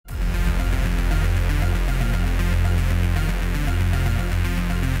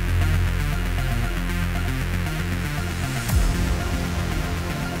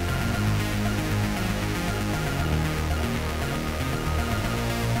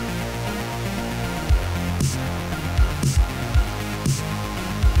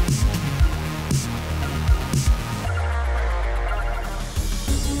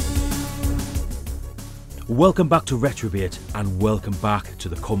Welcome back to RetroB8 and welcome back to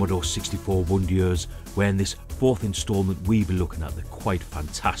the Commodore 64 Wonder years, where in this fourth instalment we'll be looking at the quite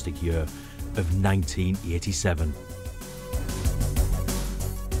fantastic year of 1987.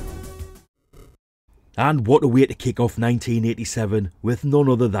 And what a way to kick off 1987 with none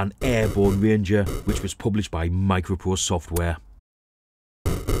other than Airborne Ranger, which was published by Microprose Software.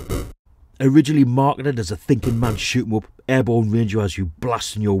 Originally marketed as a thinking man shoot 'em up, Airborne Ranger has you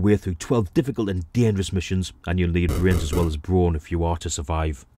blasting your way through 12 difficult and dangerous missions, and you'll need brains as well as brawn if you are to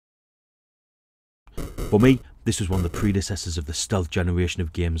survive. For me, this was one of the predecessors of the stealth generation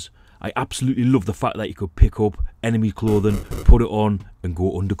of games. I absolutely love the fact that you could pick up enemy clothing, put it on and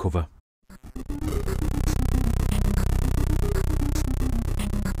go undercover.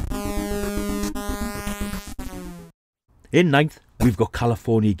 In 9th, we've got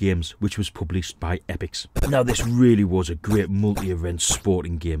California Games, which was published by Epix. Now this really was a great multi-event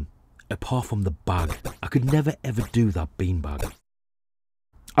sporting game. Apart from the bag, I could never ever do that beanbag.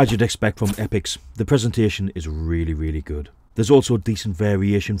 As you'd expect from Epix, the presentation is really good. There's also decent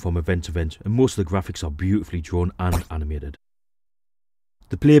variation from event to event, and most of the graphics are beautifully drawn and animated.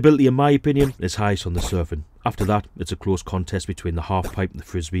 The playability, in my opinion, is highest on the surfing. After that, it's a close contest between the half-pipe, the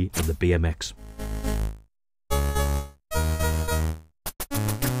frisbee and the BMX.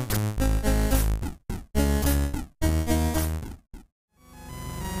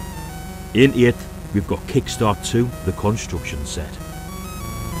 In 8th, we've got Kikstart 2, the construction set.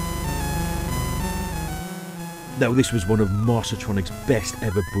 Now this was one of Mastertronic's best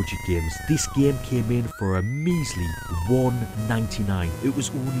ever budget games. This game came in for a measly $1.99. It was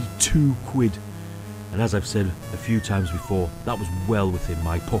only £2. And as I've said a few times before, that was well within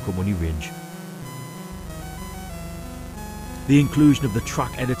my pocket money range. The inclusion of the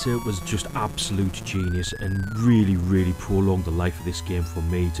track editor was just absolute genius and really prolonged the life of this game for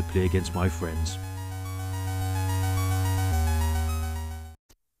me to play against my friends.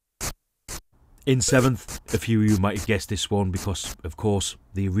 In 7th, a few of you might have guessed this one because, of course,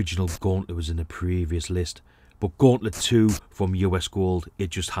 the original Gauntlet was in a previous list. But Gauntlet 2 from US Gold,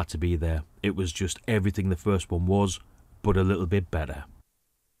 it just had to be there. It was just everything the first one was, but a little bit better.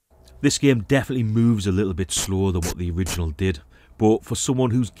 This game definitely moves a little bit slower than what the original did, but for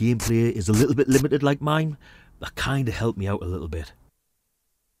someone whose gameplay is a little bit limited like mine, that kinda helped me out a little bit.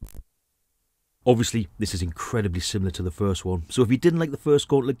 Obviously, this is incredibly similar to the first one, so if you didn't like the first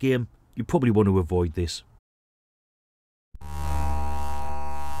Gauntlet game, you probably want to avoid this.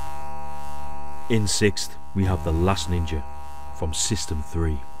 In 6th, we have The Last Ninja from System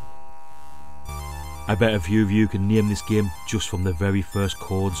 3. I bet a few of you can name this game just from the very first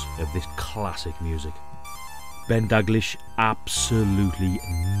chords of this classic music. Ben Daglish absolutely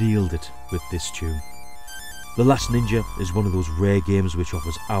nailed it with this tune. The Last Ninja is one of those rare games which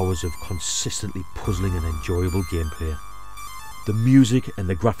offers hours of consistently puzzling and enjoyable gameplay. The music and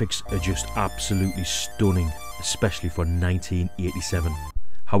the graphics are just absolutely stunning, especially for 1987.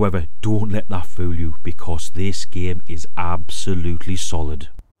 However, don't let that fool you because this game is absolutely solid.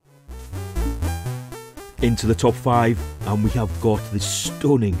 Into the top 5, and we have got the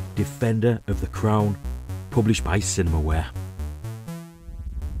stunning Defender of the Crown, published by Cinemaware.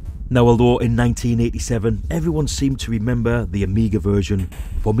 Now although in 1987 everyone seemed to remember the Amiga version,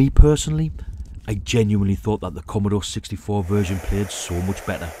 for me personally, I genuinely thought that the Commodore 64 version played so much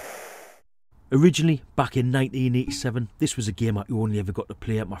better. Originally, back in 1987, this was a game I only ever got to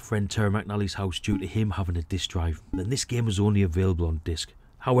play at my friend Terry McNally's house due to him having a disc drive, and this game was only available on disc.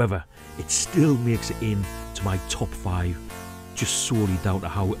 However, it still makes it in to my top 5, just solely down to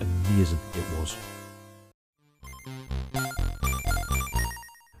how amazing it was.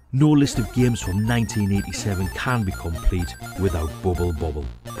 No list of games from 1987 can be complete without Bobble,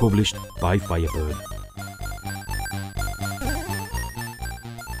 published by Firebird.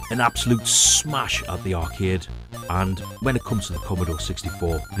 An absolute smash at the arcade, and when it comes to the Commodore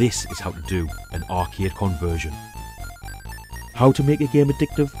 64, this is how to do an arcade conversion. How to make a game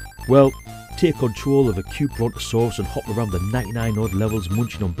addictive? Well, take control of a cute brontosaurus and hop around the 99 odd levels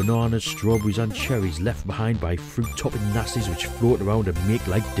munching on bananas, strawberries and cherries left behind by fruit topping nasties which float around and make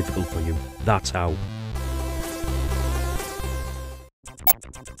life difficult for you. That's how.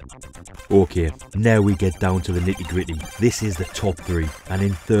 Okay, now we get down to the nitty gritty. This is the top 3, and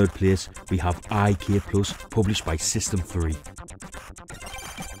in 3rd place we have IK Plus, published by System 3.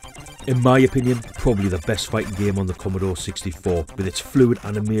 In my opinion, probably the best fighting game on the Commodore 64. With its fluid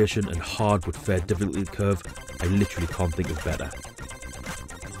animation and hard but fair difficulty curve, I literally can't think of better.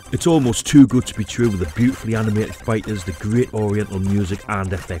 It's almost too good to be true with the beautifully animated fighters, the great oriental music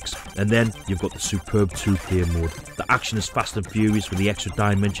and effects. And then you've got the superb 2-player mode. The action is fast and furious with the extra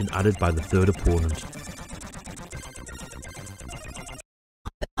dimension added by the third opponent.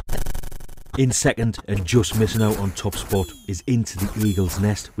 In second, and just missing out on top spot, is Into the Eagle's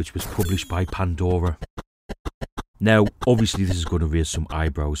Nest, which was published by Pandora. Now, obviously this is going to raise some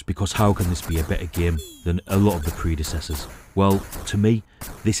eyebrows, because how can this be a better game than a lot of the predecessors? Well, to me,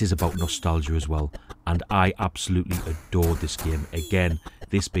 this is about nostalgia as well, and I absolutely adored this game. Again,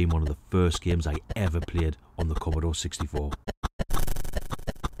 this being one of the first games I ever played on the Commodore 64.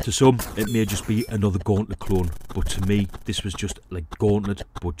 To some, it may just be another Gauntlet clone, but to me, this was just like Gauntlet,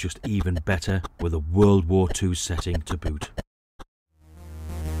 but just even better, with a World War II setting to boot.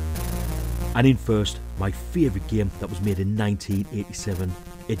 And in first, my favourite game that was made in 1987,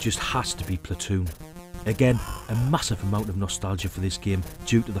 it just has to be Platoon. Again, a massive amount of nostalgia for this game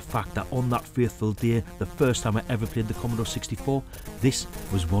due to the fact that on that faithful day, the first time I ever played the Commodore 64, this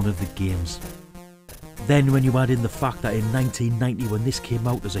was one of the games. Then when you add in the fact that in 1990 when this came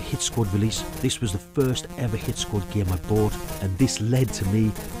out as a Hit Squad release, this was the first ever Hit Squad game I bought, and this led to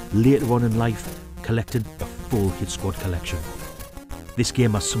me, later on in life, collecting a full Hit Squad collection. This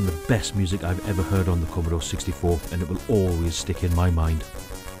game has some of the best music I've ever heard on the Commodore 64, and it will always stick in my mind.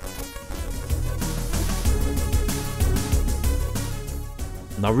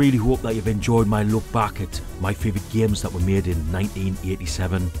 And I really hope that you've enjoyed my look back at my favourite games that were made in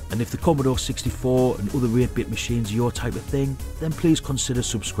 1987. And if the Commodore 64 and other 8-bit machines are your type of thing, then please consider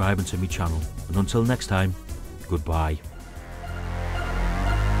subscribing to my channel. And until next time, goodbye.